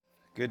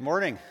Good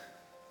morning.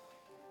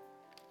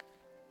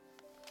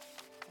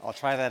 I'll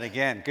try that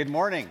again. Good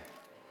morning.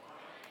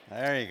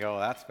 There you go.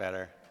 That's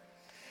better.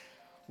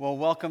 Well,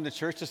 welcome to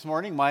church this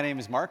morning. My name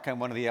is Mark. I'm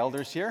one of the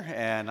elders here,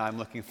 and I'm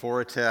looking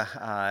forward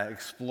to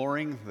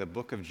exploring the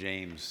book of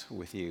James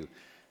with you.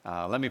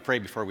 Let me pray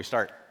before we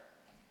start.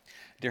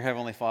 Dear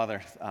Heavenly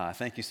Father,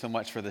 thank you so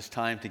much for this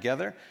time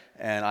together,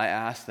 and I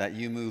ask that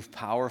you move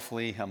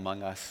powerfully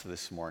among us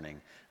this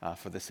morning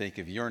for the sake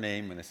of your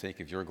name and the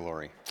sake of your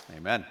glory.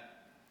 Amen.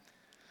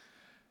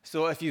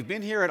 So if you've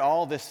been here at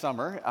all this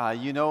summer,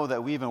 you know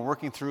that we've been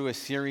working through a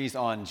series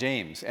on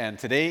James, and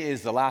today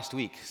is the last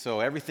week.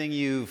 So everything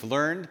you've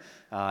learned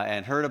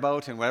and heard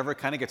about and whatever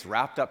kind of gets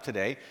wrapped up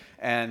today.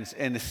 And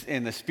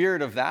in the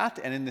spirit of that,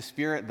 and in the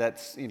spirit that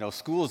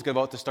school is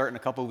about to start in a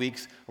couple of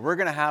weeks, we're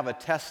going to have a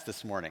test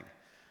this morning.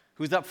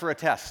 Who's up for a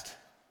test?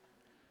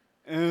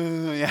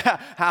 Yeah,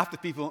 half the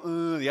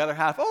people, the other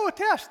half, a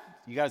test.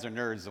 You guys are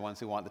nerds, the ones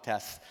who want the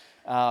tests.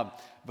 But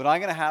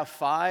I'm going to have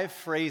 5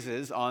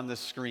 phrases on the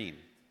screen.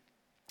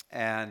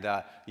 And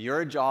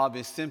your job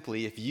is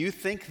simply, if you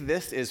think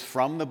this is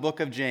from the book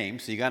of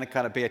James, so you got to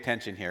kind of pay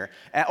attention here.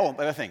 And,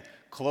 another thing,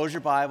 close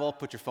your Bible,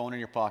 put your phone in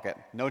your pocket.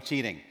 No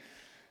cheating.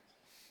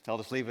 I'll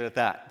just leave it at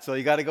that. So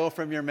you got to go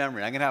from your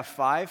memory. I'm going to have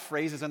 5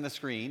 phrases on the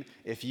screen.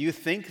 If you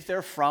think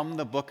they're from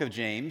the book of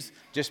James,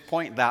 just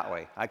point that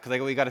way. Because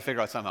we got to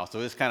figure out somehow. So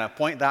just kind of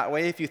point that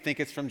way if you think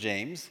it's from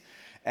James.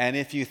 And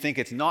if you think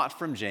it's not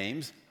from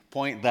James,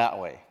 point that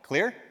way.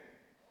 Clear?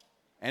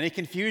 Any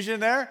confusion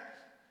there?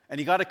 And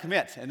you got to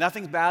commit. And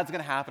nothing bad's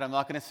going to happen. I'm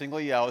not going to single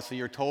you out, so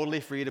you're totally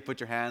free to put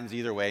your hands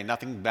either way.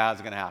 Nothing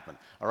bad's going to happen.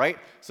 All right?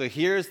 So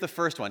here's the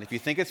first one. If you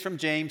think it's from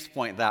James,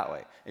 point that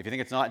way. If you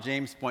think it's not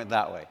James, point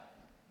that way.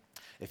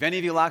 If any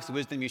of you lacks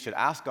wisdom, you should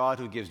ask God,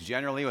 who gives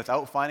generally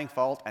without finding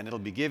fault, and it'll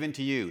be given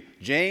to you.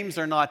 James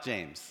or not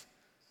James?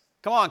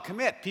 Come on,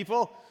 commit,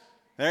 people.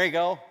 There you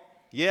go.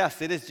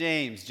 Yes, it is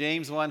James.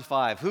 James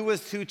 1:5. Who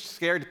was too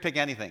scared to pick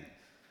anything?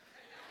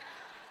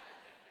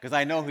 Because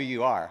I know who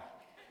you are.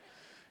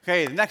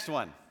 Okay, the next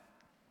one.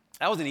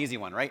 That was an easy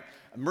one, right?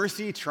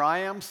 Mercy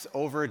triumphs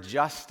over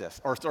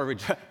justice,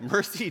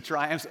 mercy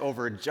triumphs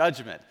over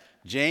judgment.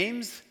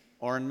 James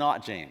or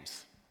not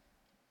James?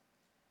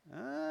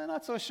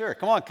 Not so sure.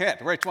 Come on,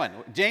 Kit. Which one?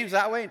 James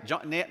that way?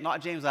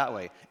 Not James that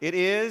way. It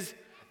is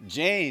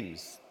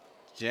James.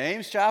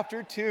 James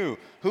chapter 2.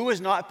 Who was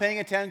not paying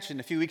attention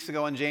a few weeks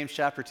ago in James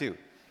chapter 2?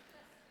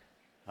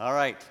 All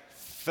right.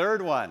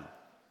 Third one.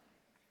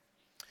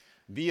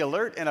 Be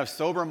alert and of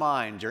sober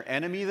mind. Your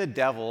enemy, the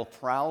devil,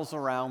 prowls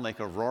around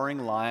like a roaring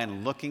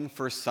lion looking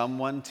for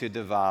someone to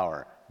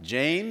devour.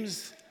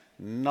 James,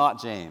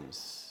 not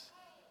James.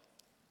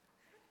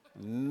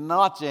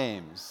 Not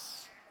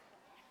James.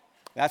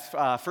 That's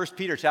 1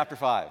 Peter chapter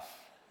 5.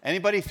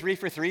 Anybody 3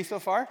 for 3 so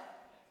far?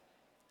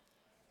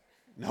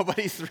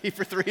 Nobody's 3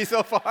 for 3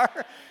 so far?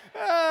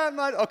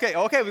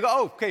 Okay, we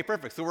go. Okay,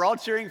 perfect. So we're all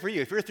cheering for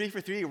you. If you're 3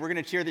 for 3, we're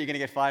going to cheer that you're going to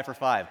get 5 for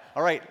 5.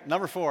 All right,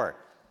 number 4.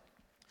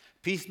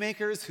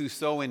 Peacemakers who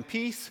sow in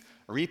peace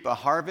reap a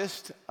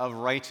harvest of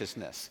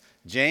righteousness.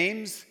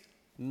 James,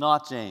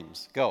 not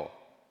James. Go.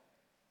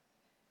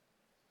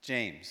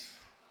 James.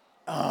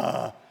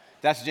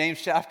 That's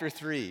James chapter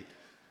 3.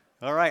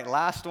 All right,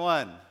 last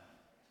one.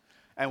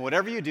 And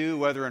whatever you do,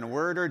 whether in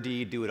word or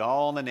deed, do it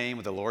all in the name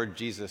of the Lord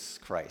Jesus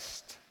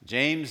Christ.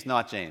 James,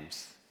 not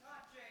James.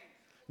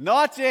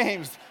 Not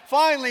James.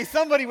 Finally,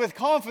 somebody with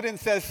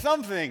confidence says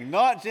something.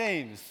 Not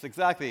James.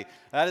 Exactly.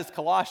 That is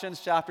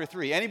Colossians chapter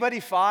 3. Anybody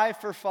 5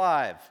 for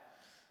 5?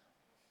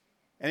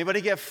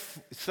 Anybody get,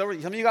 some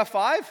of you got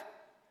 5?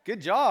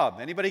 Good job.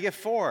 Anybody get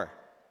 4?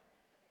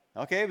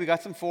 Okay, we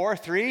got some 4.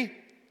 3? A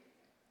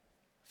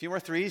few more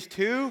 3s.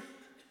 2?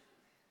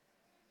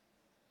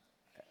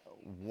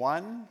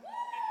 1?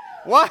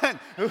 1!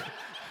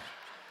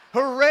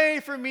 Hooray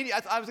for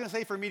I was going to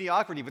say for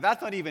mediocrity, but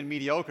that's not even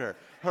mediocre.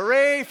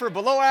 Hooray for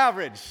below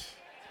average.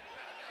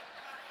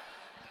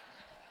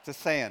 Just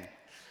saying.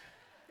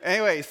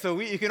 Anyway, so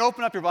you can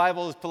open up your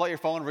Bibles, pull out your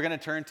phone. We're going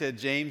to turn to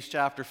James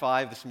chapter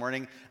 5 this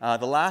morning.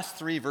 The last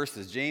 3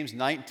 verses,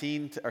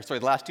 the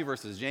last 2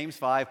 verses, James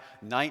 5,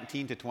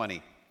 19 to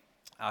 20.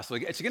 So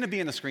it's going to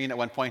be on the screen at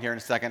one point here in a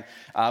second.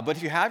 But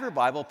if you have your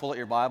Bible, pull out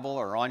your Bible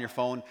or on your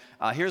phone.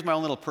 Here's my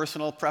own little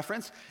personal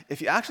preference.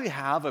 If you actually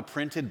have a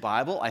printed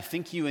Bible, I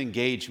think you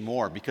engage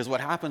more because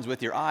what happens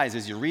with your eyes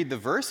is you read the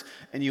verse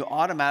and you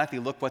automatically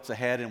look what's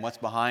ahead and what's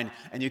behind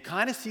and you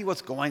kind of see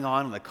what's going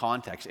on in the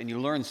context and you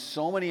learn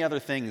so many other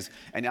things.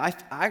 And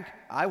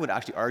I would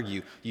actually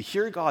argue you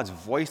hear God's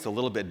voice a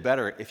little bit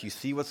better if you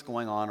see what's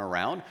going on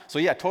around. So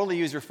yeah, totally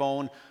use your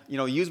phone,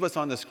 use what's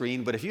on the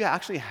screen. But if you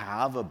actually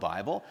have a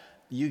Bible,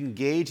 you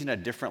engage in a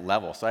different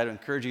level. So I'd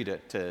encourage you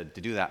to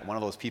do that, one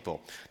of those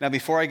people. Now,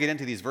 before I get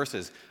into these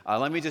verses,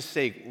 let me just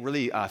say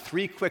really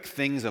 3 quick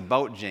things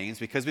about James,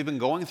 because we've been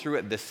going through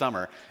it this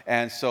summer.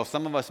 And so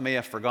some of us may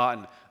have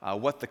forgotten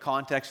what the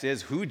context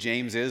is, who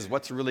James is,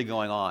 what's really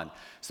going on.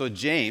 So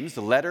James,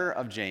 the letter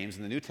of James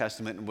in the New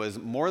Testament, was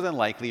more than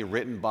likely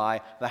written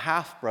by the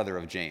half-brother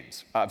of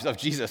Jesus,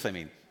 I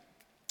mean.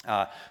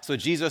 So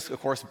Jesus, of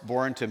course,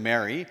 born to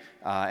Mary,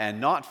 and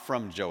not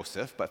from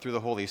Joseph, but through the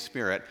Holy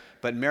Spirit.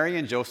 But Mary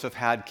and Joseph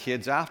had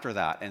kids after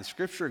that. And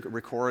Scripture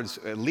records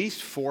at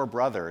least 4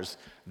 brothers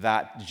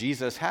that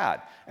Jesus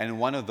had. And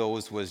one of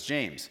those was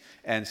James.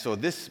 And so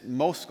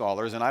most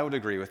scholars, and I would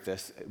agree with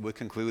this, would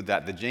conclude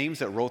that the James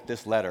that wrote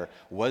this letter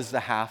was the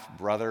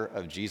half-brother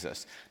of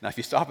Jesus. Now, if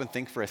you stop and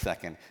think for a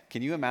second,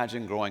 can you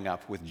imagine growing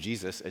up with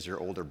Jesus as your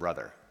older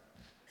brother?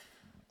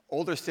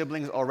 Older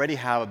siblings already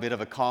have a bit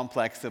of a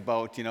complex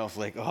about, it's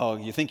like, oh,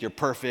 you think you're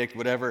perfect,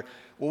 whatever.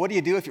 Well, what do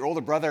you do if your older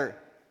brother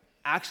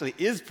actually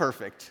is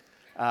perfect?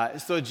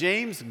 So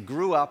James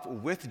grew up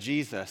with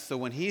Jesus. So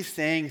when he's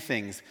saying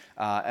things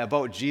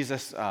about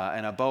Jesus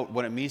and about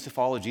what it means to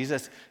follow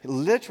Jesus,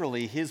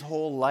 literally his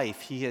whole life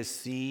he has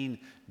seen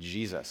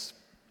Jesus.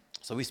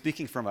 So he's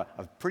speaking from a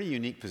pretty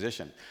unique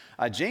position.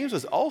 James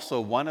was also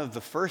one of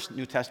the first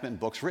New Testament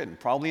books written,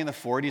 probably in the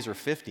 40s or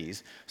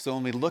 50s. So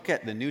when we look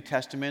at the New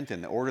Testament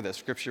and the order that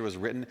Scripture was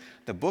written,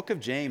 the book of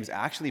James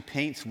actually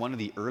paints one of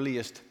the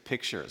earliest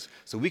pictures.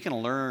 So we can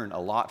learn a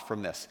lot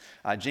from this.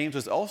 James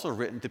was also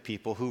written to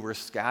people who were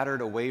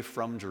scattered away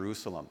from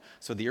Jerusalem.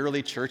 So the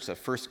early church, the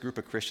first group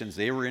of Christians,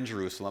 they were in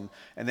Jerusalem.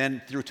 And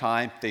then through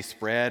time, they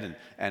spread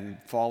and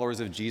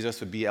followers of Jesus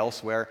would be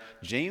elsewhere.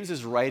 James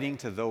is writing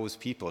to those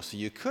people. So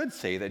you could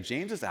say that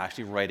James is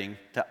actually writing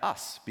to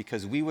us because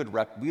we would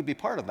be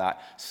part of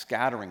that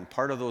scattering,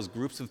 part of those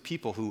groups of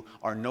people who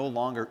are no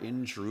longer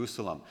in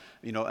Jerusalem.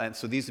 And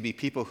so these would be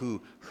people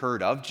who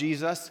heard of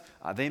Jesus.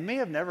 They may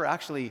have never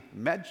actually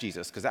met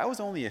Jesus because that was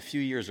only a few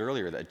years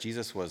earlier that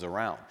Jesus was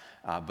around.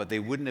 But they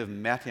wouldn't have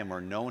met him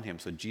or known him.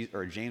 So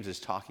James is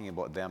talking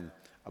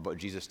about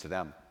Jesus to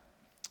them.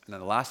 And then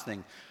the last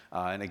thing,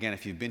 and again,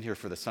 if you've been here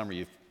for the summer,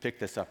 you've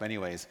picked this up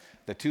anyways.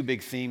 The 2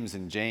 big themes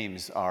in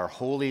James are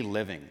holy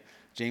living.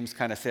 James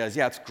kind of says,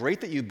 yeah, it's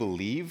great that you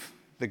believe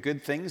the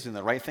good things and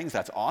the right things.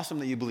 That's awesome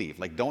that you believe.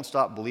 Like, don't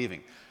stop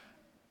believing.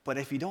 But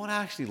if you don't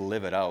actually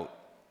live it out,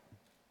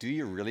 do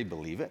you really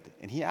believe it?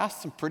 And he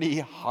asks some pretty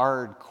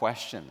hard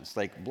questions.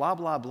 Like, blah,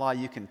 blah, blah,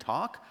 you can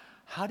talk.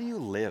 How do you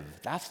live?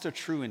 That's the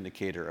true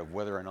indicator of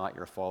whether or not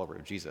you're a follower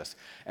of Jesus.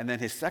 And then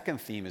his second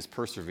theme is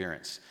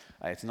perseverance.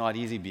 It's not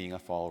easy being a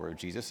follower of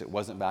Jesus. It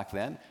wasn't back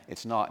then.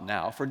 It's not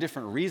now for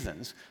different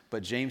reasons.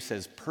 But James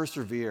says,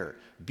 persevere,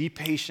 be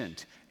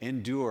patient,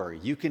 endure.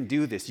 You can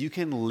do this. You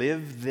can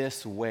live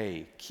this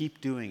way.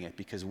 Keep doing it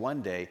because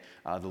one day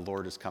the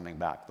Lord is coming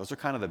back. Those are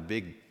kind of the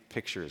big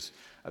pictures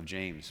of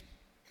James.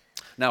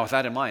 Now, with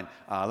that in mind,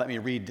 let me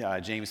read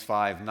James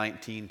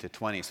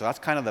 5:19-20. So that's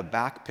kind of the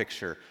back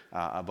picture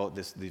about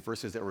the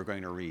verses that we're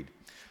going to read.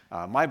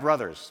 My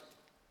brothers,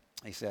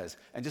 he says,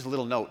 and just a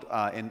little note,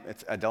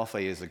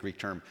 adelphoi is the Greek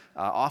term.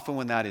 Often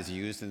when that is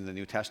used in the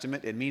New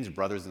Testament, it means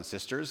brothers and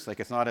sisters. Like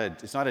it's not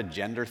a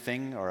gender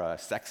thing or a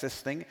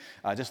sexist thing.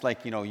 Just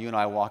like you and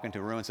I walk into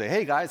a room and say,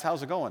 "Hey guys,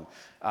 how's it going?"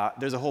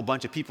 There's a whole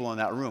bunch of people in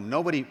that room.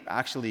 Nobody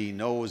actually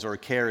knows or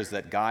cares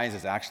that guys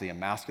is actually a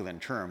masculine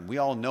term. We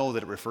all know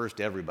that it refers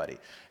to everybody.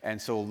 And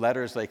so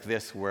letters like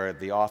this, where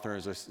the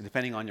authors,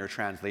 depending on your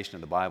translation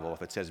of the Bible,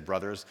 if it says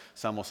brothers,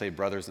 some will say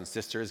brothers and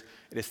sisters.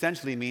 It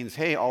essentially means,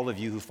 hey, all of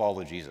you who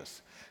follow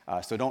Jesus.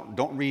 So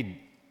don't read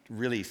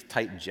really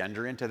tight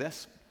gender into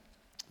this.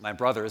 My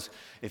brothers,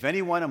 if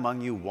anyone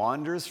among you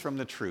wanders from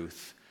the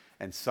truth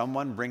and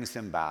someone brings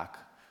him back,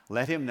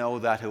 let him know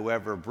that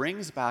whoever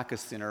brings back a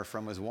sinner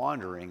from his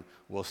wandering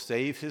will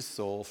save his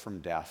soul from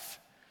death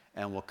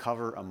and will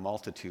cover a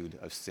multitude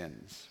of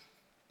sins.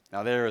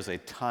 Now, there is a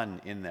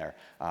ton in there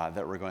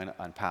that we're going to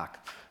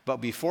unpack. But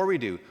before we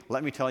do,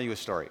 let me tell you a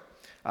story.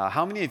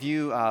 How many of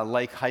you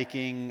like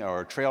hiking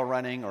or trail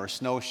running or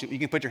snowshoeing? You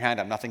can put your hand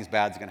up. Nothing's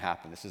bad's going to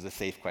happen. This is a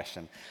safe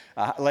question.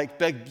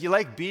 You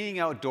like being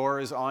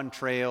outdoors on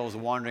trails,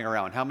 wandering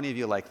around. How many of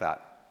you like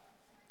that?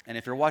 And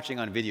if you're watching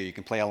on video, you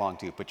can play along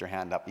too. Put your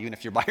hand up, even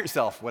if you're by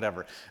yourself,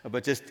 whatever.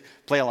 But just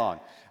play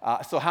along.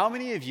 So how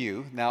many of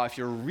you, now if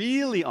you're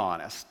really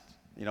honest,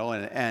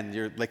 and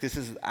you're like, this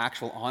is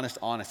actual honest,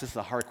 this is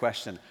a hard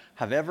question,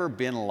 have ever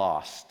been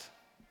lost?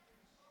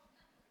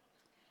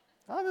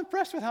 I'm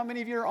impressed with how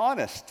many of you are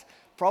honest.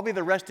 Probably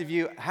the rest of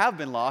you have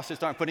been lost,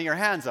 just aren't putting your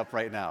hands up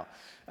right now.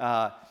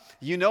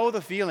 You know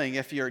the feeling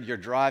if you're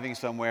driving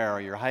somewhere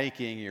or you're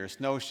hiking, or you're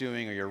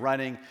snowshoeing or you're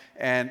running,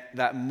 and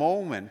that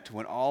moment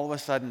when all of a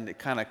sudden it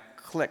kind of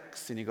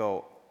clicks and you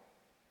go,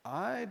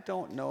 I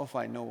don't know if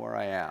I know where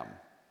I am.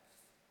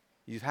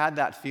 You've had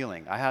that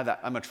feeling. I had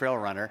that. I'm a trail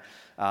runner.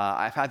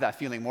 I've had that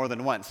feeling more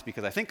than once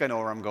because I think I know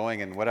where I'm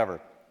going and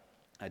whatever.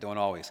 I don't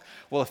always.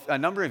 Well, a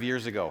number of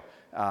years ago,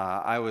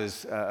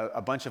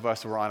 a bunch of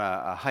us were on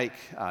a hike.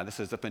 This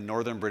is up in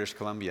northern British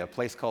Columbia, a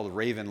place called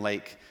Raven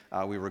Lake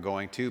we were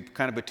going to,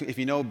 kind of if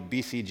you know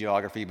BC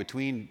geography,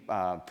 between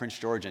Prince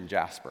George and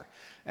Jasper.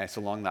 And it's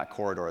along that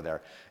corridor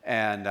there.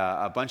 And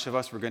a bunch of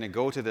us were going to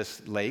go to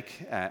this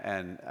lake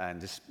and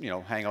just,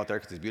 hang out there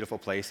because it's a beautiful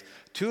place.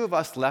 2 of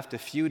us left a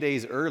few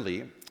days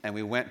early, and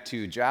we went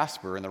to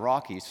Jasper in the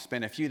Rockies to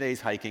spend a few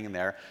days hiking in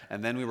there,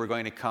 and then we were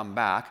going to come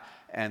back.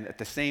 and at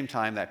the same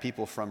time that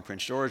people from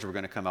Prince George were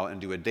going to come out and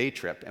do a day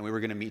trip, and we were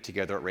going to meet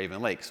together at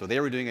Raven Lake. So they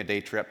were doing a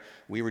day trip,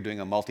 we were doing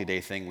a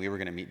multi-day thing, we were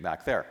going to meet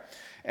back there.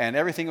 And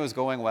everything was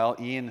going well.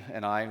 Ian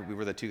and I, we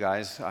were the two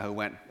guys who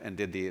went and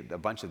did a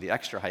bunch of the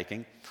extra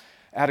hiking.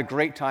 I had a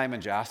great time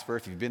in Jasper.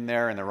 If you've been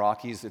there in the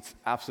Rockies, it's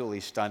absolutely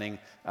stunning.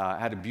 I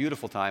had a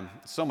beautiful time,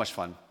 so much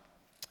fun.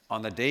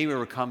 On the day we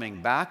were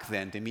coming back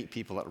then to meet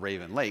people at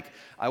Raven Lake,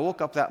 I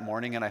woke up that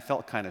morning and I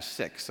felt kind of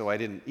sick, so I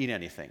didn't eat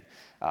anything,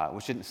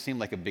 which didn't seem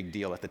like a big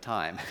deal at the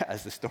time.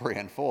 As the story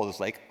unfolds, it's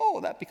like, oh,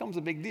 that becomes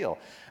a big deal.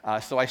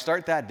 So I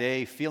start that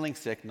day feeling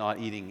sick, not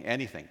eating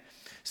anything.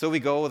 So we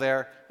go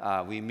there,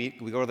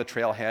 we go to the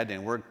trailhead,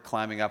 and we're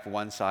climbing up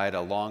one side,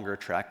 a longer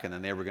trek, and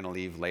then they were going to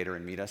leave later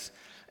and meet us.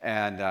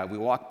 And we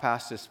walk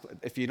past this.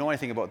 If you know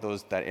anything about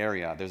that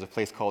area, there's a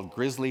place called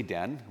Grizzly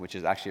Den, which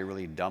is actually a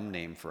really dumb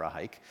name for a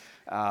hike,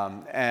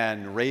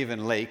 and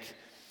Raven Lake.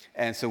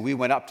 And so we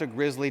went up to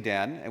Grizzly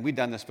Den, and we'd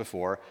done this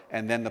before.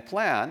 And then the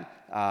plan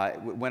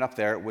went up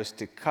there was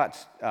to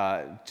cut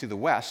to the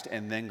west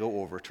and then go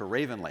over to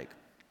Raven Lake.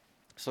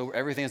 So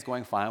everything is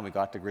going fine. We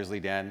got to Grizzly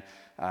Den,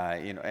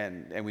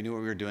 and we knew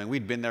what we were doing.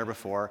 We'd been there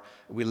before.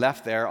 We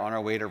left there on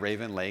our way to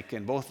Raven Lake,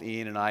 and both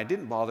Ian and I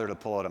didn't bother to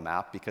pull out a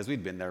map because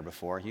we'd been there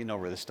before. You know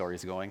where the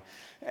story's going.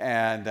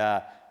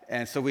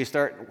 And so we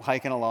start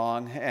hiking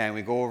along, and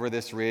we go over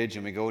this ridge,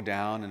 and we go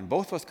down, and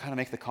both of us kind of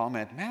make the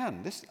comment,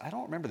 man, I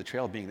don't remember the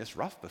trail being this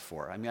rough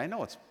before. I mean, I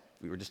know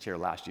we were just here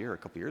last year, a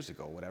couple years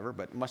ago, whatever,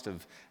 but it must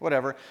have,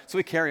 whatever. So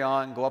we carry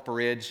on, go up a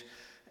ridge,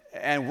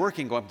 and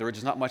going up the ridge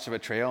is not much of a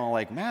trail. And I'm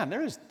like, man,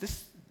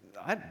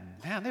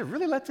 they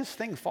really let this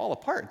thing fall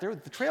apart.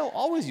 The trail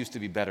always used to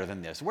be better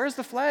than this. Where's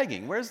the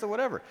flagging? Where's the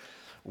whatever?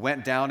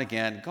 Went down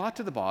again, got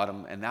to the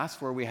bottom, and that's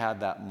where we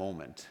had that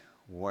moment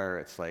where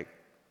it's like,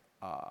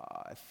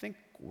 I think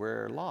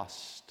we're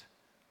lost.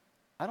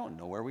 I don't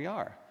know where we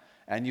are.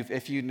 And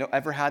if you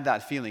ever had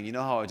that feeling, you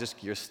know how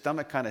your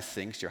stomach kind of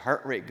sinks, your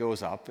heart rate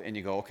goes up, and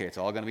you go, okay, it's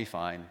all going to be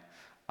fine.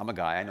 I'm a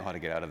guy. I know how to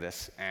get out of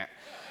this.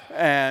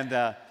 And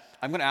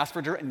I'm going to ask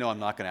for directions. No, I'm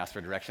not going to ask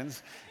for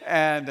directions.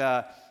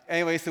 And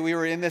anyway, so we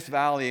were in this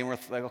valley, and we're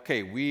like,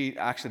 okay,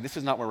 this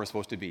is not where we're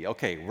supposed to be.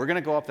 Okay, we're going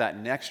to go up that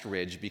next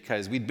ridge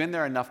because we'd been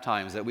there enough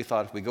times that we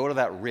thought if we go to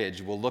that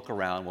ridge, we'll look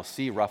around, we'll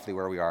see roughly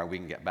where we are, and we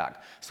can get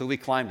back. So we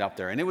climbed up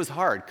there, and it was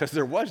hard because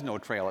there was no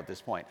trail at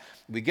this point.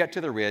 We get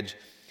to the ridge,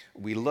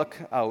 we look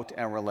out,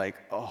 and we're like,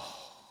 oh,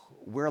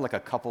 we're like a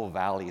couple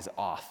valleys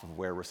off of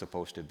where we're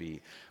supposed to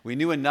be. We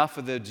knew enough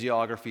of the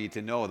geography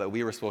to know that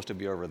we were supposed to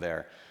be over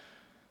there.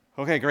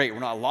 Okay, great, we're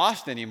not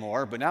lost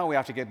anymore, but now we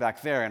have to get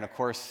back there, and of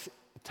course,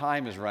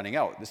 time is running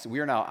out. We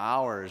are now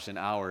hours and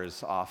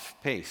hours off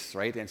pace,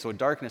 right? And so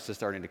darkness is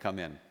starting to come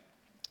in.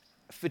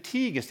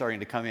 Fatigue is starting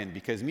to come in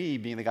because me,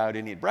 being the guy who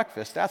didn't eat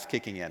breakfast, that's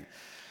kicking in.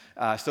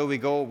 So we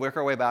work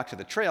our way back to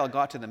the trail,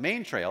 got to the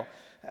main trail,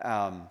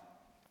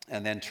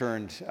 and then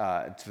turned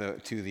to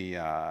the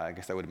I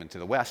guess that would have been to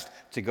the west,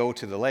 to go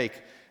to the lake.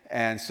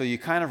 And so you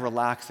kind of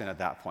relax in at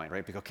that point,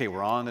 right? Because, okay,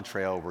 we're on the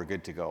trail, we're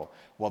good to go.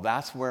 Well,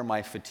 that's where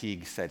my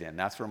fatigue set in.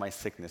 That's where my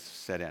sickness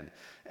set in.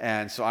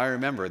 And so I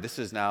remember,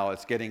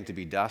 it's getting to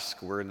be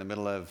dusk. We're in the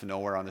middle of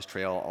nowhere on this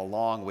trail, a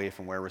long way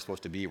from where we're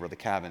supposed to be, where the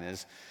cabin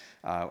is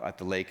at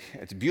the lake.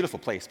 It's a beautiful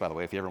place, by the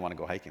way, if you ever want to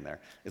go hiking there,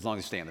 as long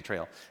as you stay on the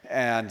trail.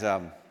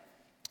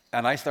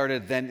 And I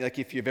started then, like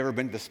if you've ever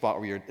been to the spot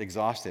where you're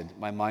exhausted,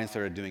 my mind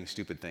started doing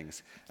stupid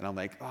things. And I'm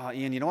like, oh,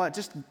 Ian, you know what?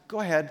 Just go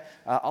ahead.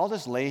 I'll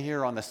just lay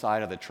here on the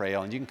side of the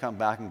trail, and you can come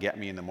back and get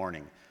me in the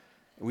morning.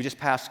 We just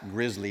passed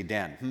Grizzly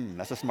Den.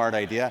 That's a smart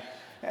idea.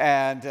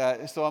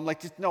 And so I'm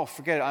like, no,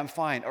 forget it. I'm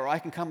fine. Or I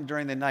can come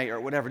during the night or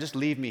whatever. Just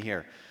leave me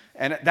here.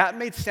 And that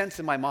made sense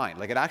in my mind.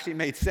 Like, it actually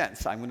made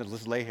sense. I'm going to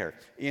just lay here.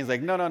 Ian's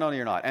like, no,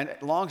 you're not. And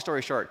long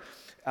story short,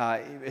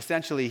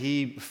 essentially,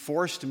 he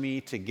forced me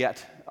to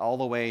get all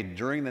the way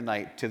during the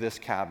night to this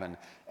cabin,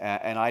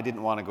 and I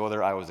didn't want to go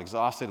there. I was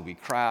exhausted. We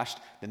crashed.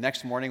 The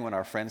next morning when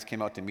our friends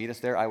came out to meet us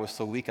there, I was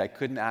so weak I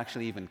couldn't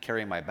actually even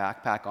carry my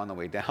backpack on the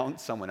way down.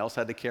 Someone else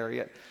had to carry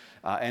it.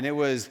 And it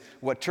was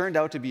what turned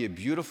out to be a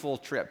beautiful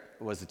trip.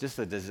 Was just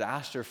a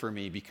disaster for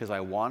me because I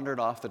wandered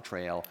off the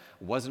trail,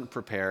 wasn't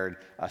prepared,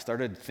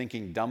 started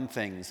thinking dumb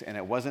things, and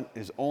it was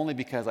only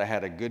because I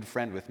had a good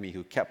friend with me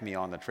who kept me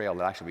on the trail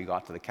that actually we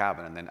got to the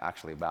cabin and then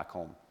actually back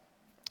home.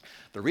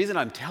 The reason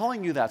I'm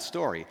telling you that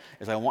story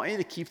is I want you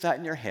to keep that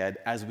in your head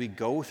as we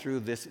go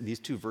through these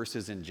two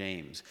verses in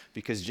James,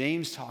 because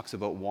James talks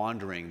about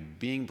wandering,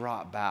 being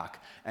brought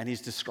back, and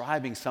he's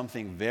describing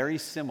something very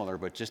similar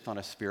but just on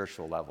a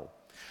spiritual level.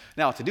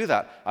 Now, to do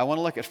that, I want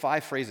to look at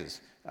 5 phrases.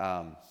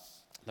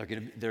 They're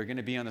going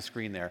to be on the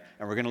screen there,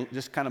 and we're going to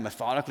just kind of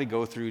methodically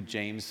go through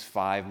James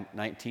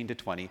 5:19 to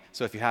 20.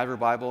 So if you have your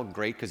Bible,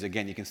 great, because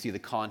again, you can see the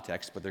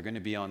context, but they're going to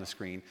be on the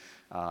screen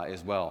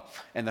as well.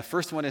 And the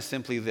first one is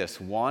simply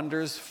this: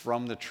 wanders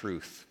from the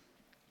truth.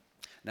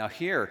 Now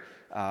here,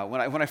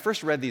 when I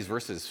first read these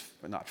verses,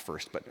 not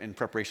first, but in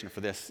preparation for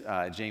this,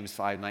 James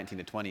 5:19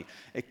 to 20,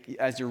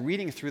 as you're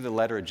reading through the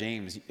letter of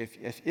James,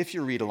 if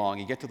you read along,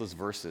 you get to those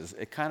verses,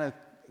 it kind of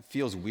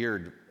feels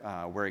weird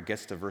where it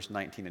gets to verse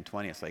 19 and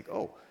 20. It's like,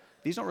 oh,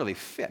 these don't really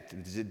fit.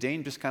 Did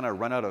James just kind of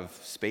run out of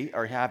space,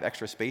 or have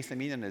extra space,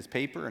 in his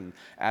paper and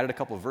added a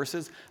couple of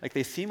verses? Like,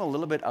 they seem a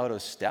little bit out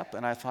of step,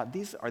 and I thought,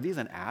 are these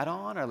an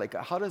add-on, or like,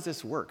 how does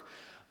this work?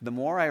 The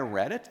more I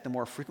read it, the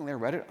more frequently I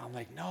read it, I'm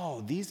like,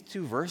 no, these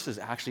 2 verses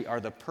actually are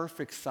the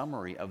perfect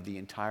summary of the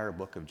entire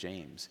book of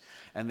James.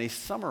 And they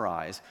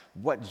summarize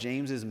what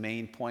James's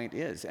main point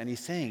is. And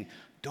he's saying,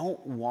 don't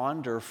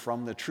wander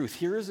from the truth.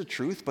 Here is the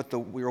truth, but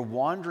we're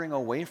wandering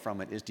away from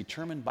it is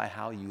determined by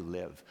how you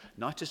live.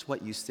 Not just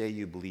what you say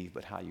you believe,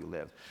 but how you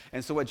live.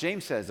 And so what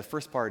James says, the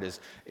first part is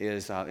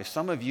if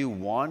some of you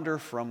wander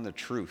from the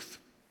truth,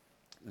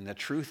 and the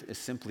truth is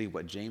simply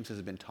what James has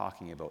been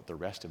talking about the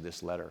rest of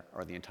this letter,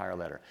 or the entire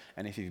letter.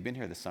 And if you've been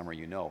here this summer,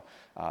 you know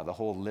the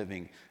whole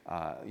living,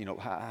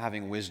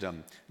 having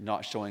wisdom,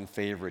 not showing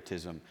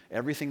favoritism,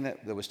 everything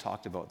that was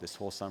talked about this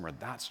whole summer,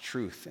 that's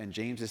truth. And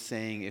James is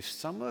saying, if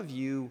some of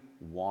you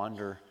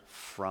wander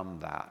from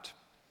that.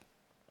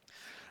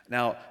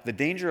 Now, the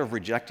danger of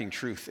rejecting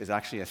truth is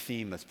actually a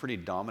theme that's pretty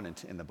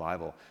dominant in the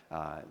Bible.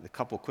 A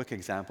couple quick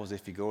examples,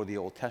 if you go to the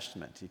Old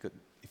Testament,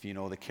 if you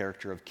know the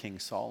character of King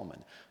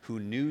Solomon, who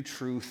knew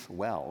truth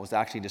well, was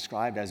actually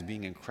described as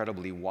being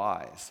incredibly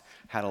wise,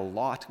 had a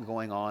lot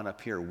going on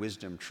up here,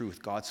 wisdom,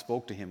 truth. God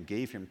spoke to him,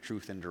 gave him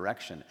truth and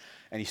direction,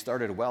 and he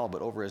started well,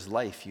 but over his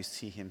life, you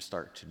see him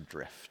start to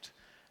drift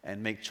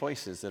and make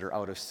choices that are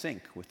out of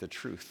sync with the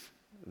truth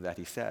that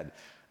he said.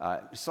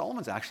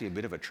 Solomon's actually a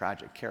bit of a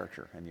tragic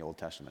character in the Old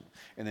Testament.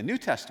 In the New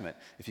Testament,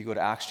 if you go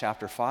to Acts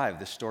chapter 5,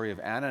 the story of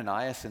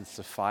Ananias and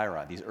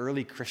Sapphira, these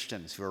early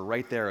Christians who are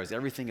right there as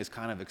everything is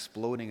kind of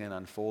exploding and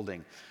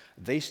unfolding,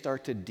 they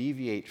start to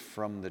deviate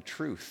from the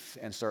truth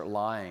and start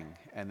lying,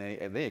 and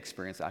they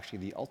experience actually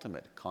the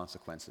ultimate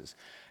consequences.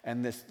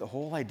 And the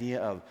whole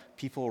idea of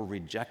people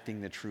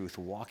rejecting the truth,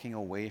 walking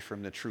away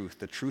from the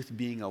truth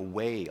being a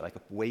way, like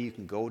a way you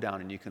can go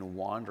down and you can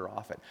wander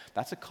off it,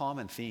 that's a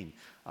common theme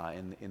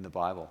in the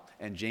Bible.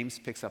 And James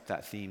picks up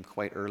that theme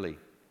quite early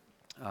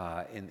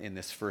in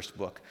this first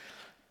book.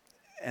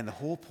 And the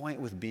whole point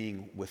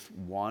with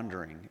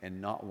wandering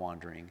and not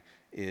wandering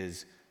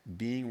is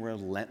being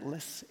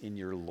relentless in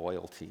your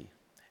loyalty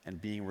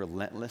and being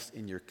relentless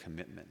in your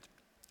commitment.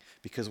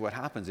 Because what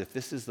happens, if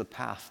this is the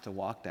path to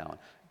walk down,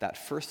 that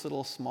first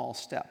little small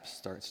step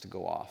starts to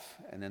go off,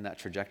 and then that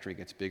trajectory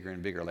gets bigger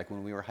and bigger, like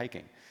when we were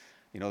hiking.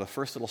 The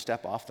first little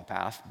step off the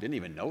path, didn't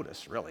even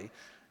notice, really,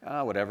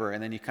 whatever,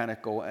 and then you kind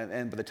of go,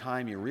 and by the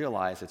time you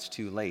realize, it's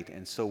too late.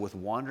 And so with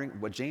wandering,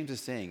 what James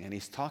is saying, and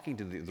he's talking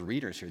to the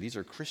readers here, these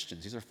are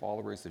Christians, these are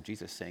followers of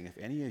Jesus, saying, if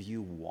any of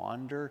you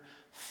wander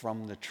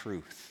from the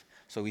truth.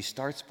 So he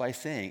starts by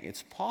saying,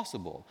 it's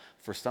possible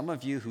for some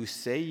of you who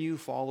say you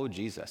follow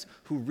Jesus,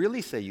 who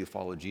really say you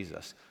follow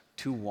Jesus,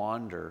 to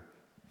wander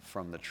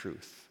from the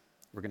truth.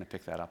 We're going to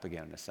pick that up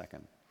again in a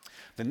second.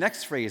 The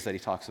next phrase that he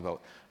talks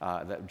about,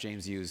 that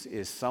James used,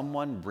 is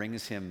someone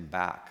brings him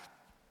back.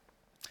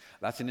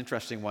 That's an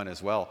interesting one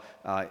as well.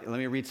 Let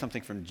me read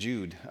something from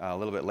Jude a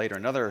little bit later,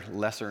 another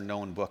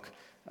lesser-known book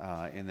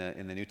in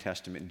the New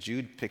Testament.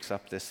 Jude picks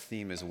up this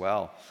theme as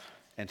well,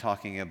 and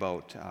talking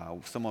about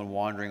someone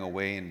wandering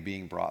away and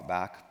being brought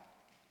back.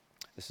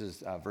 This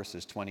is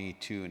verses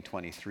 22 and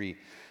 23.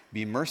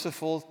 Be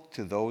merciful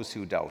to those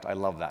who doubt. I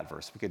love that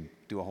verse. We could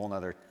do a whole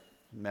other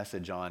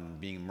message on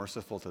being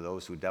merciful to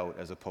those who doubt,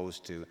 as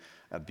opposed to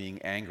being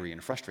angry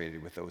and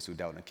frustrated with those who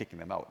doubt and kicking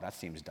them out. That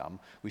seems dumb.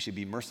 We should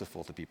be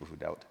merciful to people who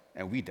doubt,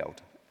 and we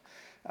doubt.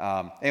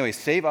 Anyway,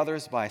 save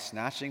others by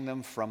snatching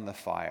them from the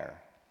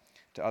fire.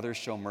 To others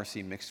show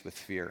mercy mixed with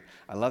fear.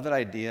 I love that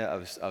idea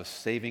of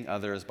saving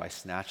others by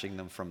snatching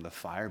them from the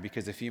fire,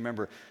 because if you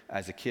remember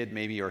as a kid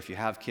maybe, or if you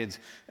have kids,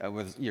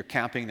 you're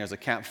camping, there's a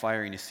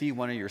campfire, and you see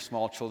one of your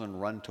small children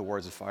run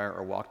towards the fire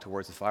or walk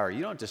towards the fire,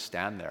 you don't just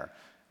stand there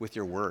with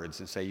your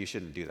words and say, you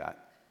shouldn't do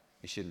that.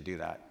 You shouldn't do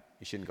that.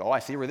 You shouldn't go, oh, I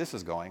see where this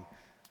is going,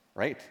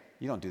 right?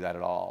 You don't do that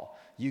at all.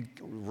 You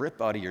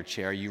rip out of your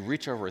chair, you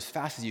reach over as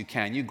fast as you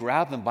can, you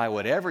grab them by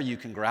whatever you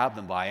can grab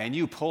them by, and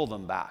you pull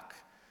them back.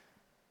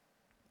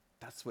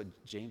 That's what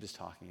James is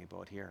talking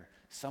about here.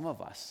 Some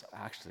of us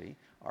actually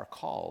are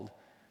called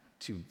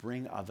to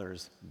bring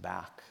others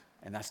back.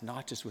 And that's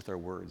not just with our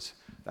words,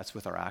 that's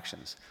with our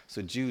actions.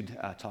 So Jude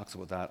talks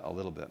about that a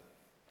little bit.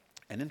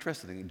 And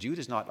interestingly, Jude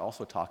is not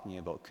also talking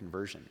about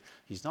conversion.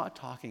 He's not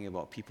talking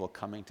about people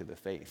coming to the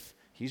faith.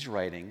 He's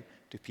writing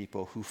to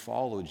people who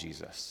follow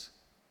Jesus,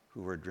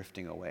 who are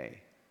drifting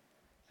away,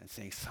 and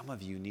saying, some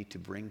of you need to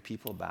bring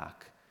people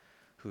back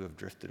who have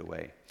drifted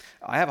away.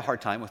 I have a hard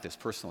time with this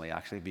personally,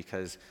 actually,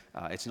 because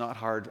it's not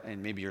hard,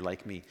 and maybe you're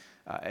like me,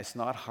 it's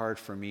not hard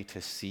for me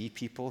to see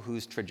people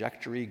whose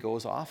trajectory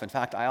goes off. In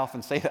fact, I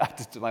often say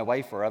that to my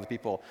wife or other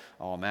people,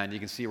 oh man, you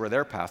can see where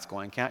their path's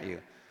going, can't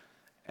you?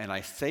 And I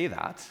say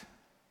that,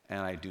 and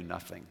I do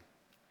nothing.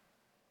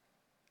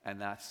 And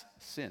that's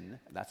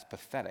sin, that's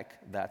pathetic,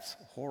 that's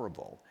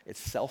horrible, it's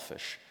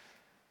selfish.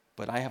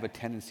 But I have a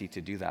tendency to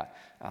do that.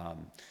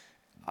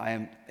 I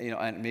am,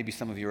 and maybe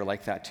some of you are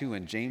like that too,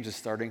 and James is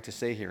starting to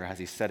say here as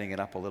he's setting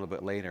it up a little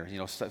bit later,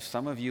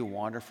 some of you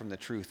wander from the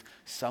truth,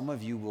 some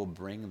of you will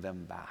bring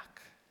them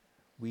back.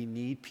 We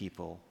need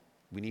people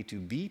We need to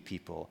be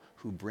people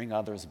who bring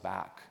others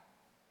back,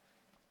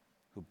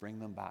 who bring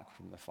them back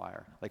from the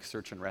fire, like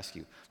search and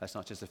rescue. That's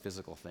not just a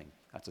physical thing,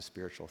 that's a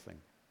spiritual thing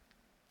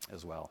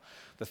as well.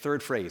 The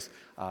third phrase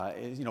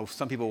is,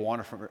 some people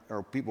wander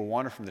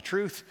from the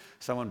truth,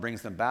 someone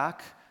brings them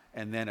back,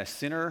 and then a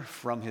sinner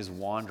from his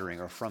wandering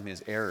or from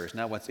his errors.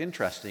 Now, what's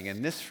interesting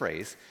in this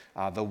phrase,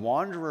 the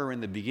wanderer in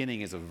the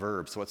beginning is a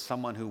verb, so it's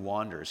someone who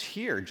wanders.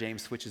 Here,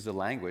 James switches the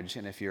language,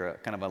 and if you're a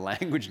kind of a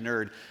language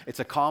nerd, it's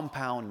a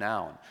compound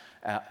noun.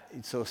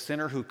 So a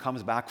sinner who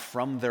comes back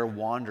from their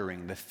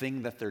wandering, the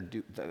thing that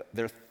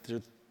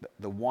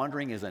the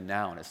wandering is a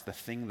noun. It's the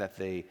thing that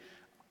they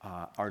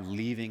are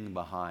leaving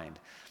behind.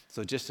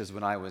 So just as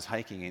when I was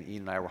hiking and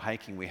Ian and I were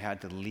hiking, we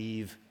had to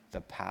leave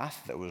the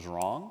path that was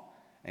wrong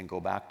and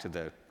go back to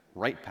the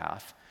right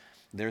path.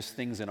 There's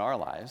things in our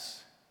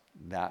lives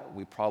that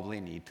we probably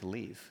need to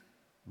leave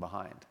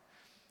behind.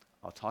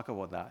 I'll talk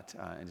about that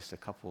in just a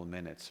couple of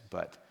minutes,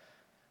 but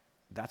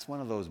that's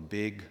one of those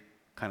big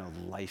kind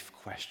of life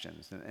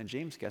questions. And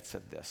James gets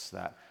at this,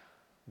 that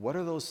what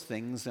are those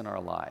things in our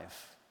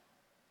life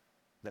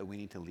that we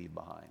need to leave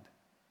behind?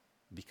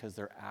 Because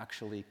they're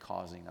actually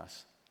causing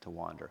us to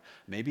wander.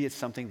 Maybe it's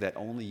something that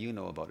only you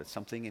know about. It's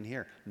something in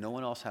here. No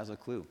one else has a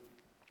clue.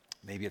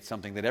 Maybe it's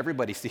something that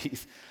everybody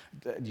sees,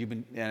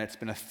 and it's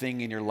been a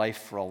thing in your life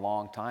for a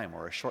long time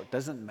or a short.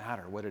 Doesn't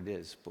matter what it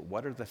is, but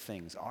what are the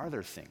things? Are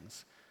there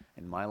things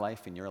in my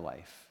life, in your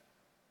life,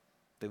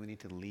 that we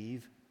need to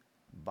leave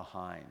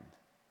behind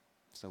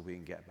so we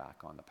can get back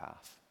on the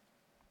path?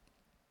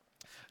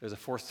 There's a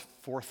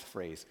fourth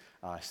phrase,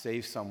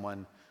 save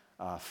someone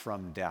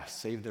from death,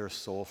 save their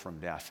soul from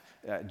death.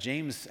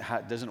 James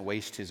doesn't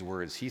waste his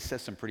words. He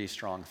says some pretty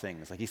strong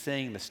things. Like he's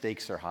saying the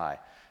stakes are high.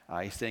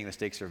 He's saying the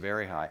stakes are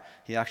very high.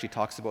 He actually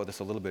talks about this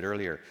a little bit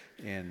earlier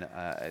in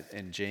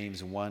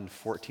James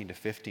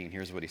 1:14-15.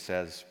 Here's what he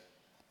says.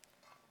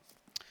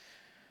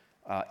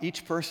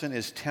 Each person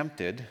is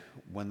tempted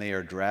when they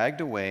are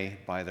dragged away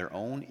by their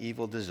own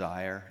evil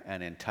desire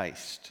and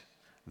enticed.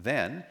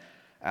 Then,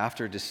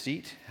 after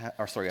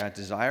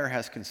desire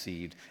has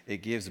conceived,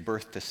 it gives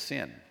birth to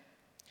sin.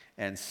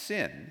 And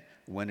sin,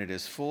 when it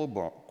is full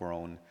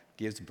grown,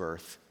 gives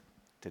birth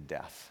to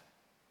death.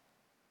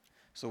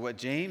 So what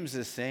James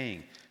is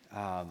saying,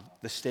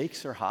 the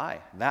stakes are high.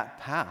 That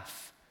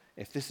path,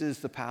 if this is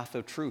the path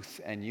of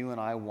truth and you and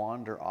I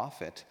wander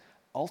off it,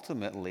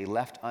 ultimately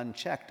left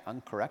unchecked,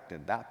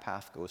 uncorrected, that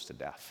path goes to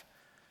death.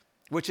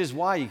 Which is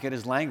why you get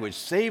his language,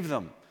 save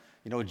them.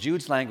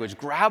 Jude's language,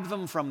 grab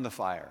them from the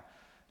fire.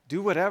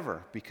 Do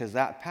whatever, because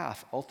that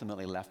path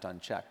ultimately left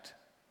unchecked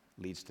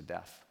leads to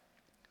death.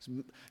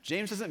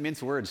 James doesn't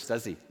mince words,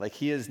 does he? Like,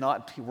 he is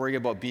not worried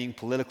about being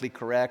politically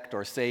correct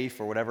or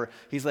safe or whatever.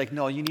 He's like,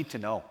 no, you need to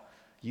know.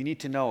 You need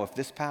to know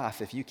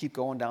if you keep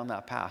going down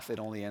that path, it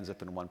only ends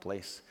up in one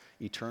place,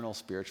 eternal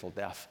spiritual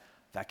death.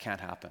 That can't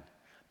happen.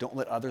 Don't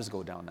let others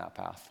go down that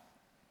path.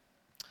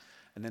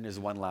 And then there's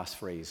one last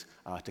phrase,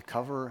 to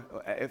cover,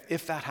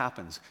 if that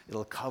happens,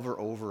 it'll cover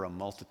over a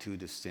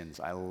multitude of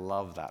sins. I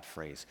love that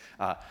phrase.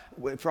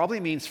 It probably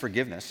means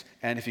forgiveness.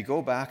 And if you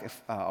go back,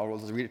 I'll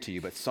read it to you,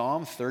 but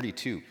Psalm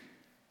 32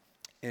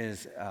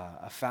 is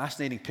a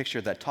fascinating picture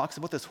that talks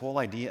about this whole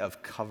idea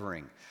of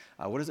covering.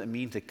 What does it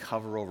mean to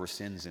cover over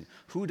sins, and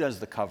who does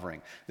the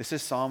covering? This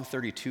is Psalm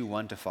 32,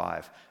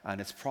 1-5, and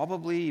it's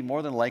probably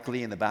more than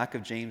likely in the back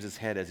of James's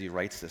head as he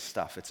writes this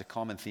stuff. It's a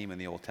common theme in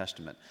the Old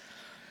Testament.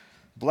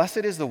 Blessed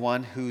is the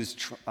one whose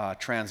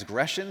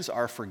transgressions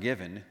are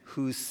forgiven,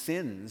 whose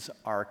sins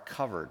are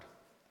covered.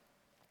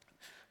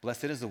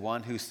 Blessed is the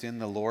one whose sin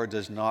the Lord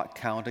does not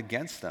count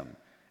against them,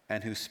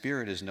 and whose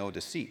spirit is no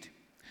deceit.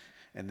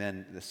 And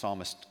then the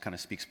psalmist kind of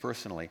speaks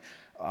personally.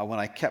 When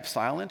I kept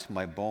silent,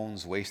 my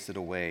bones wasted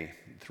away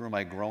through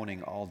my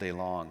groaning all day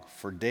long.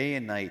 For day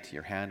and night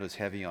your hand was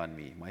heavy on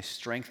me. My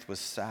strength was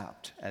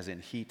sapped as in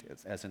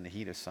the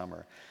heat of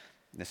summer.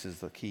 This is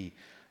the key.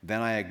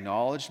 Then I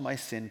acknowledged my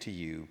sin to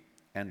you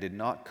and did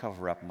not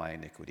cover up my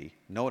iniquity.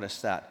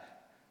 Notice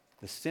that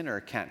the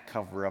sinner can't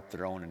cover up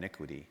their own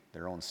iniquity,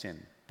 their own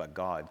sin, but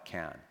God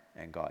can,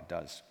 and God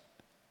does.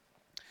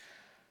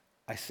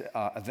 I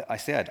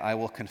said, I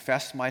will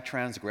confess my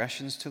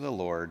transgressions to the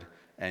Lord,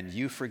 and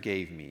you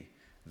forgave me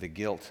the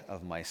guilt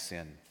of my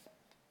sin.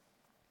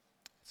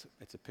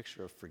 It's a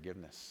picture of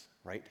forgiveness,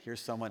 right?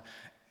 Here's someone.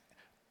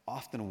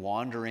 Often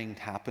wandering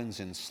happens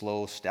in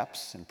slow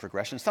steps and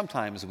progression.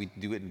 Sometimes we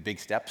do it in big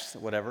steps,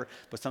 whatever,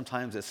 but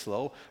sometimes it's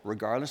slow.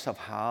 Regardless of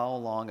how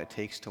long it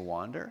takes to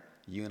wander,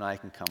 you and I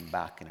can come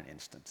back in an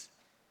instant.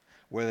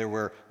 Whether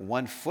we're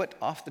 1 foot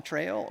off the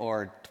trail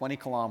or 20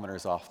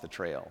 kilometers off the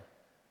trail,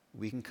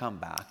 we can come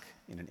back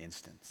in an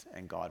instant,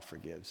 and God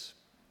forgives.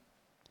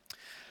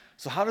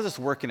 So how does this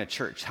work in a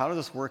church? How does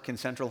this work in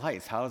Central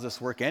Heights? How does this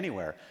work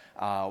anywhere?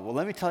 Well,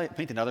 let me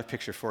paint another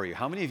picture for you.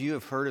 How many of you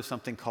have heard of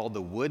something called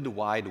the Wood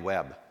Wide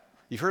Web?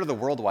 You've heard of the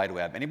World Wide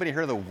Web. Anybody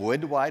heard of the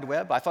Wood Wide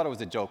Web? I thought it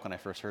was a joke when I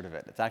first heard of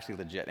it. It's actually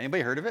legit.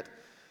 Anybody heard of it?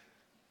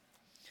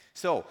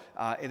 So,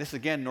 this is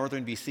again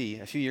northern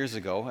BC. A few years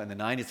ago, in the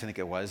 90s, I think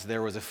it was,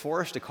 there was a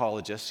forest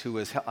ecologist who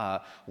was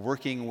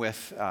working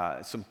with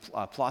some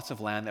plots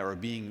of land that were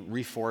being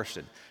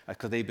reforested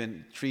because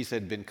trees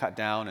had been cut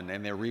down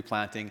and they were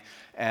replanting.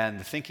 And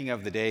the thinking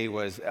of the day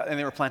was, and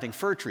they were planting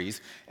fir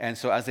trees. And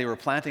so, as they were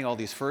planting all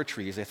these fir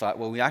trees, they thought,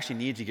 well, we actually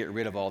need to get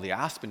rid of all the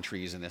aspen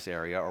trees in this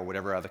area or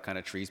whatever other kind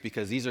of trees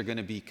because these are going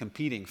to be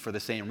competing for the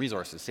same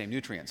resources, same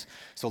nutrients.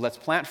 So, let's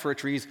plant fir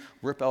trees,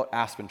 rip out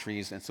aspen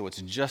trees, and so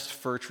it's just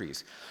fir trees.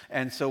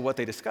 And so what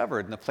they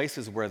discovered in the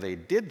places where they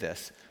did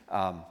this,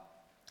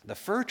 the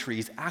fir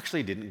trees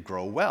actually didn't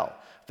grow well.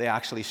 They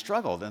actually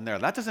struggled in there.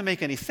 That doesn't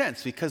make any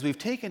sense because we've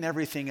taken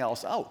everything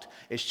else out.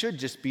 It should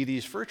just be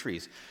these fir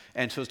trees.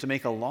 And so to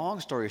make a long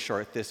story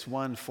short, this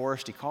one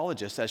forest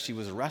ecologist, as she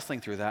was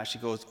wrestling through that, she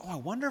goes, I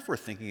wonder if we're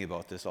thinking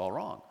about this all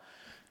wrong.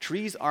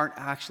 Trees aren't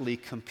actually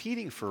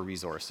competing for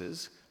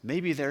resources.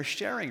 Maybe they're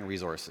sharing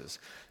resources.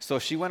 So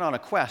she went on a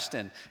quest,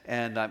 and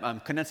I'm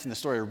condensing the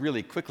story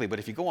really quickly, but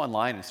if you go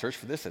online and search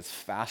for this, it's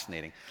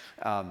fascinating.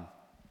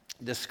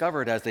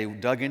 Discovered as they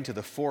dug into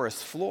the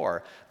forest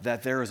floor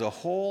that there is a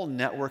whole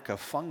network of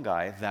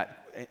fungi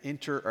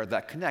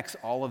that connects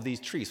all of these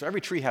trees. So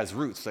every tree has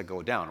roots that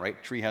go down,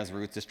 right? Tree has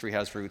roots, this tree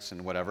has roots,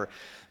 and whatever.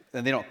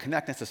 And they don't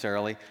connect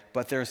necessarily,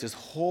 but there's this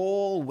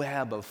whole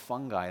web of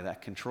fungi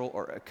that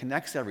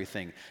connects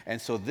everything. And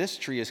so this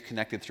tree is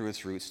connected through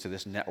its roots to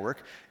this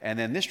network, and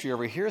then this tree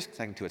over here is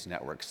connected to its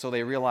network. So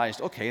they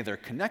realized, okay, they're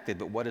connected,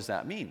 but what does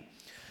that mean?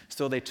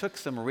 So they took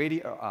some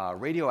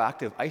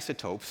radioactive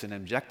isotopes and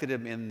injected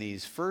them in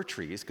these fir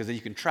trees, because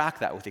you can track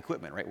that with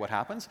equipment, right? What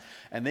happens?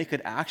 And they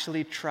could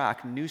actually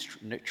trace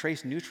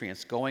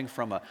nutrients going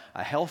from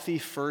a healthy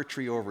fir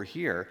tree over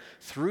here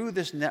through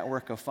this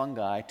network of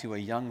fungi to a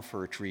young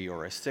fir tree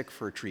or a sick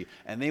fir tree.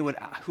 And they would,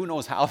 who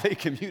knows how they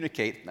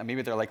communicate?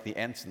 Maybe they're like the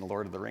Ents in The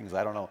Lord of the Rings,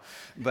 I don't know.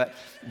 But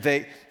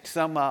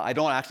I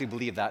don't actually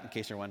believe that, in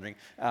case you're wondering.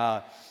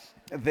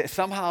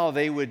 Somehow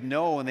they would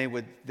know, and they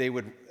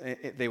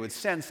would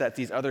sense that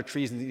these other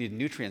trees needed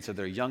nutrients, so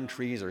they're young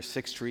trees or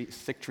sick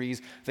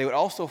trees. They would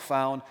also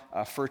found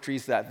fir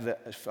trees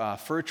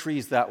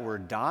that were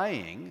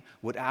dying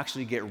would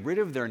actually get rid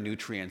of their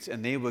nutrients,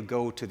 and they would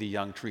go to the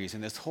young trees.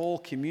 And this whole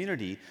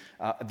community,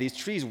 these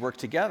trees worked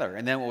together.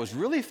 And then what was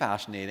really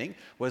fascinating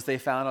was they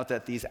found out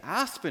that these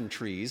aspen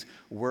trees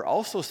were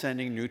also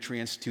sending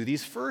nutrients to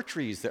these fir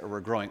trees that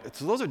were growing.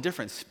 So those are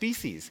different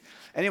species.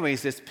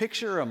 Anyways, this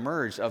picture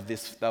emerged of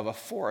a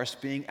forest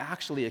being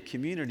actually a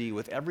community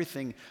with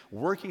everything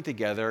working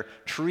together,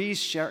 trees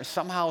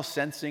somehow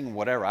sensing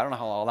whatever, I don't know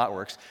how all that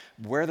works,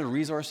 where the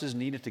resources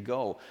needed to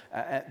go.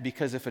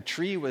 Because if a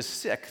tree was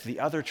sick, the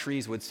other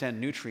trees would send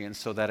nutrients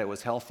so that it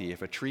was healthy.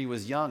 If a tree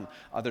was young,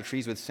 other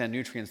trees would send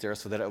nutrients there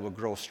so that it would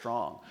grow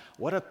strong.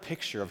 What a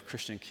picture of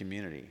Christian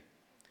community.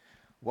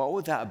 What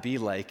would that be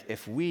like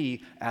if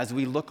we, as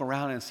we look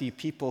around and see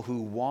people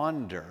who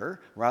wander,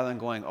 rather than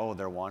going, oh,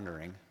 they're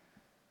wandering,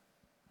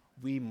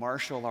 we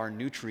marshal our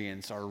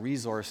nutrients, our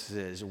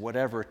resources,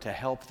 whatever, to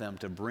help them,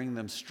 to bring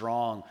them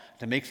strong,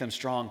 to make them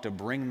strong, to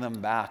bring them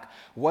back?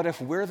 What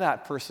if we're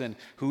that person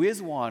who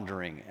is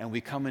wandering and we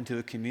come into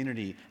a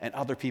community and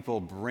other people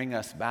bring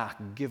us back,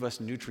 give us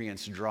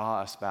nutrients,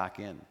 draw us back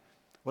in?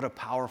 What a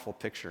powerful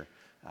picture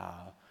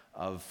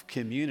of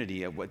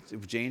community, of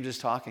what James is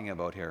talking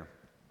about here.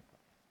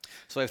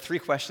 So I have 3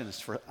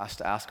 questions for us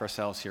to ask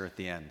ourselves here at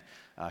the end.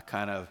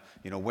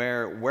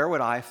 Where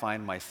would I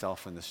find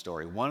myself in the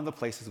story? One of the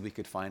places we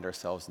could find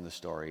ourselves in the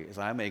story is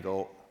I may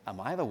go, am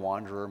I the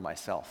wanderer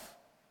myself?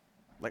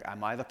 Like,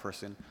 am I the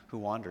person who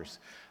wanders?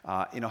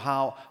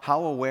 How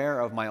aware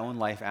of my own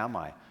life am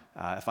I?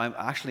 If I'm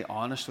actually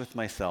honest with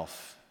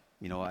myself,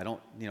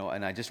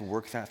 and I just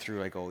work that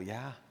through, I go,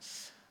 yeah,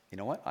 you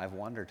know what? I've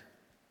wandered.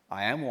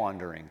 I am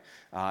wandering.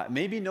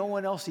 Maybe no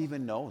one else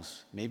even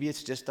knows. Maybe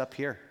it's just up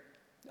here.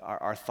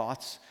 Our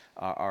thoughts,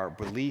 our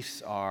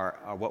beliefs,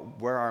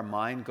 where our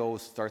mind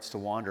goes starts to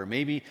wander.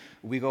 Maybe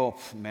we go,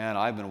 man,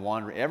 I've been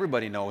wandering.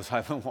 Everybody knows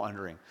I've been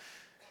wandering.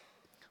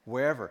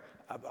 Wherever.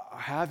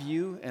 Have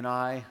you and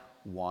I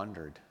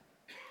wandered?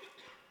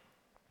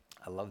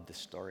 I love this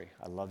story.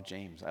 I love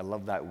James. I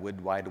love that Wood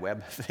Wide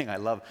Web thing. I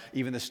love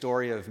even the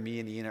story of me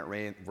and Ian at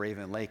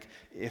Raven Lake.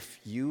 If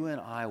you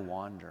and I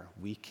wander,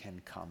 we can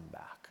come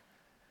back.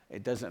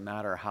 It doesn't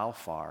matter how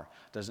far.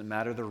 It doesn't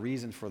matter the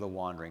reason for the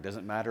wandering. It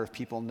doesn't matter if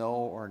people know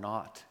or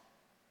not.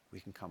 We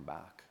can come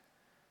back.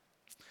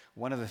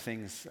 One of the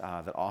things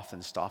that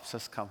often stops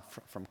us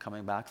from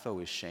coming back, though,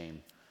 is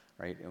shame,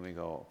 right? And we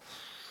go,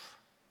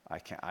 I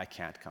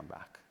can't come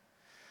back.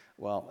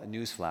 Well, a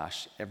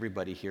newsflash,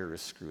 everybody here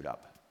is screwed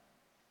up.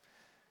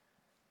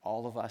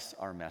 All of us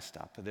are messed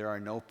up. There are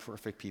no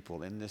perfect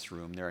people in this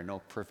room. There are no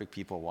perfect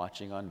people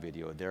watching on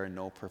video. There are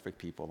no perfect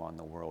people on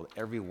the world.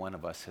 Every one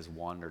of us has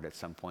wandered at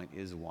some point,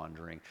 is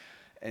wandering.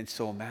 And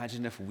so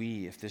imagine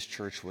if this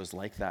church was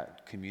like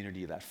that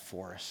community, that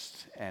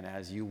forest, and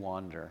as you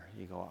wander,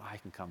 you go, I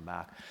can come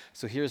back.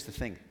 So here's the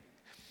thing.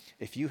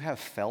 If you have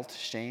felt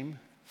shame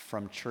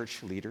from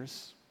church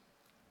leaders,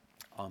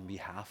 On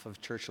behalf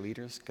of church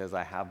leaders, because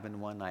I have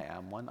been one, I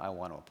am one, I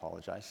want to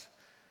apologize.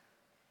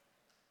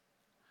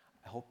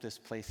 I hope this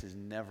place is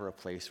never a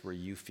place where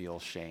you feel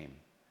shame.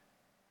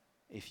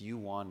 If you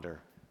wander,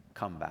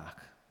 come back.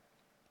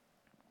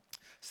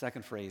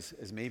 Second phrase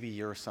is maybe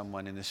you're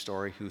someone in this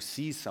story who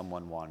sees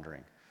someone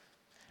wandering.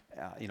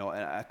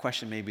 A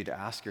question maybe to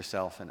ask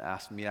yourself and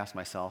ask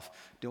myself,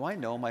 do I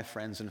know my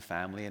friends and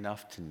family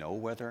enough to know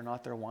whether or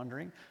not they're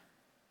wandering?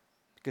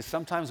 Because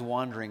sometimes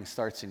wandering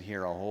starts in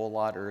here a whole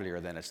lot earlier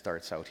than it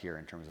starts out here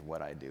in terms of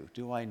what I do.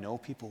 Do I know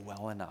people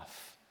well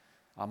enough?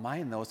 Am I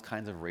in those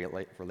kinds of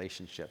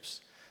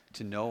relationships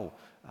to know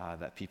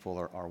that people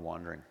are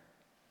wandering?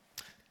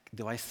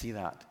 Do I see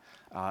that?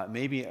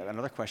 Maybe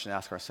another question to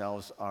ask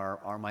ourselves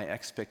are my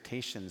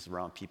expectations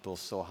around people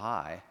so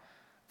high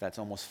that's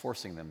almost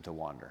forcing them to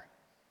wander?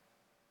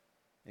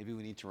 Maybe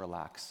we need to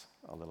relax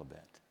a little bit.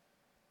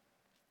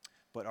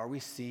 But are we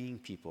seeing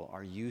people?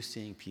 Are you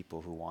seeing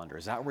people who wander?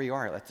 Is that where you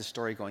are? Let the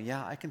story going,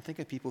 yeah, I can think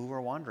of people who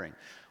are wandering.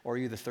 Or are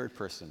you the third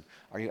person?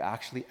 Are you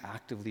actually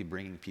actively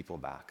bringing people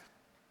back?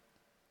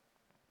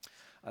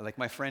 Like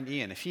my friend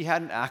Ian, if he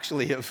hadn't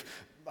actually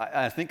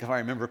I think if I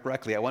remember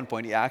correctly, at one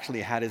point he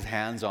actually had his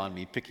hands on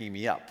me, picking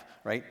me up,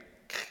 right?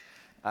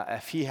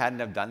 If he hadn't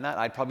have done that,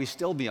 I'd probably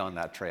still be on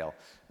that trail,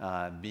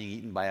 being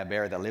eaten by a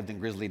bear that lived in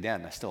Grizzly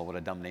Den. Still, what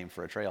a dumb name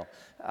for a trail.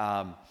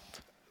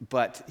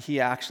 But he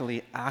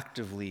actually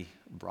actively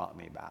brought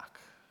me back.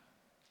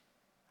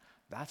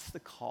 That's the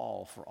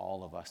call for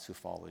all of us who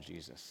follow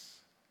Jesus,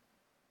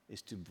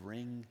 is to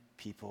bring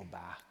people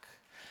back.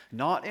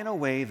 Not in a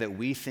way that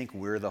we think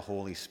we're the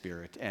Holy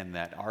Spirit and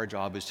that our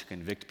job is to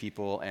convict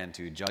people and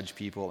to judge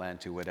people and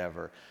to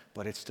whatever,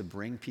 but it's to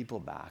bring people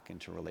back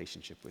into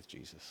relationship with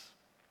Jesus.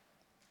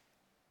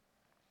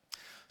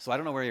 So I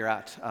don't know where you're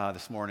at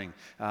this morning,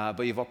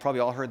 but you've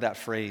probably all heard that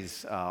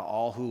phrase,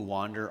 all who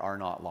wander are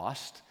not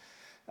lost.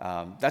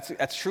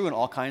 That's true in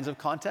all kinds of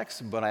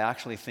contexts, but I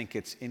actually think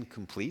it's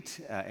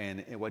incomplete.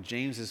 And what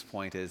James's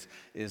point is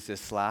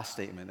this last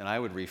statement, and I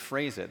would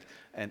rephrase it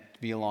and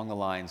be along the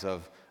lines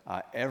of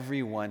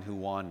everyone who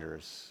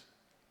wanders,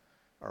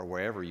 or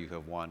wherever you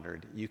have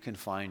wandered, you can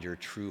find your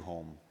true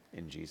home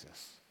in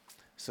Jesus.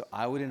 So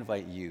I would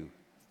invite you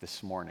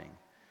this morning,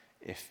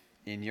 if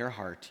in your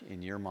heart,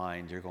 in your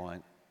mind, you're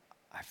going,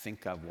 I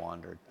think I've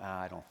wandered.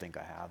 I don't think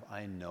I have.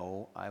 I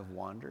know I've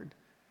wandered.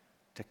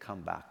 To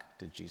come back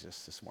to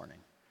Jesus this morning,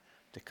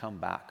 to come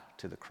back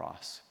to the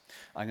cross.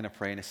 I'm going to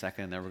pray in a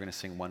second, and then we're going to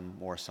sing one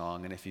more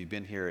song. And if you've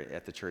been here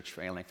at the church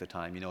for any length of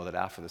time, you know that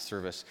after the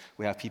service,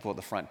 we have people at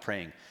the front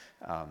praying,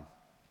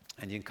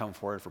 and you can come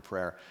forward for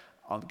prayer.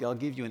 I'll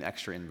give you an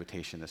extra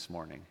invitation this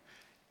morning.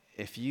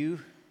 If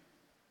you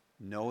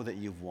know that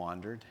you've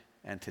wandered,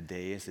 and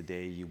today is the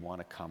day you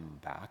want to come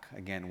back,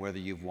 again, whether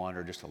you've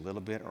wandered just a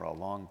little bit or a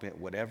long bit,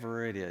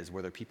 whatever it is,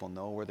 whether people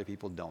know, whether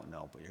people don't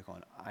know, but you're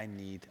going, I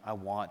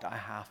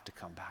have to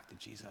come back to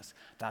Jesus.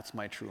 That's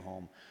my true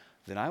home.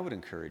 Then I would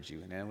encourage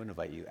you, and I would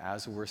invite you,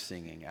 as we're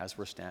standing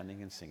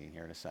and singing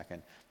here in a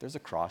second, there's a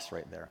cross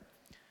right there.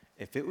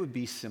 If it would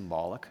be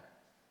symbolic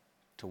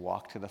to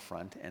walk to the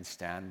front and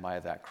stand by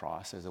that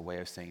cross as a way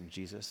of saying,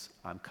 Jesus,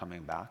 I'm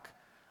coming back,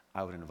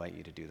 I would invite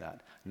you to do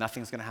that.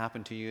 Nothing's going to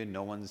happen to you.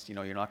 No one's,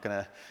 you're not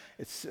going to,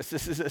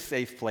 this is a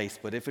safe place.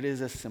 But if it is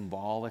a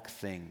symbolic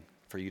thing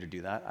for you to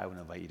do that, I would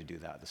invite you to do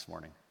that this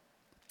morning.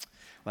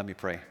 Let me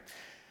pray.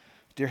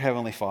 Dear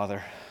Heavenly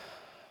Father,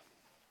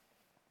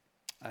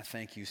 I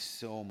thank you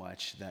so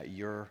much that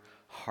your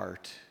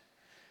heart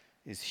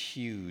is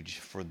huge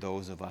for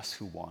those of us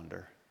who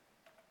wander.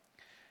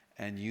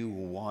 And you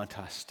want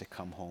us to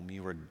come home.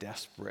 You are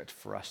desperate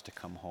for us to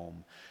come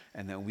home.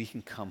 And that we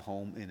can come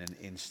home in an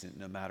instant,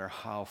 no matter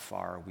how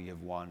far we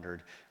have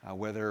wandered.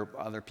 Whether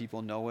other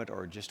people know it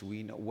or just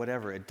we know,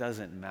 whatever, it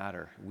doesn't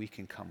matter. We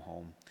can come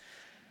home.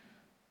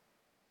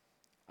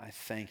 I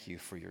thank you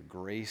for your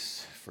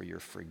grace, for your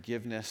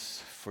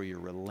forgiveness, for your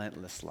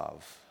relentless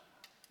love.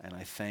 And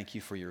I thank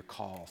you for your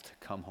call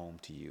to come home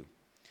to you.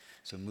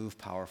 So move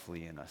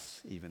powerfully in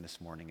us, even this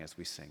morning as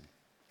we sing.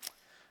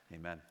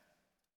 Amen.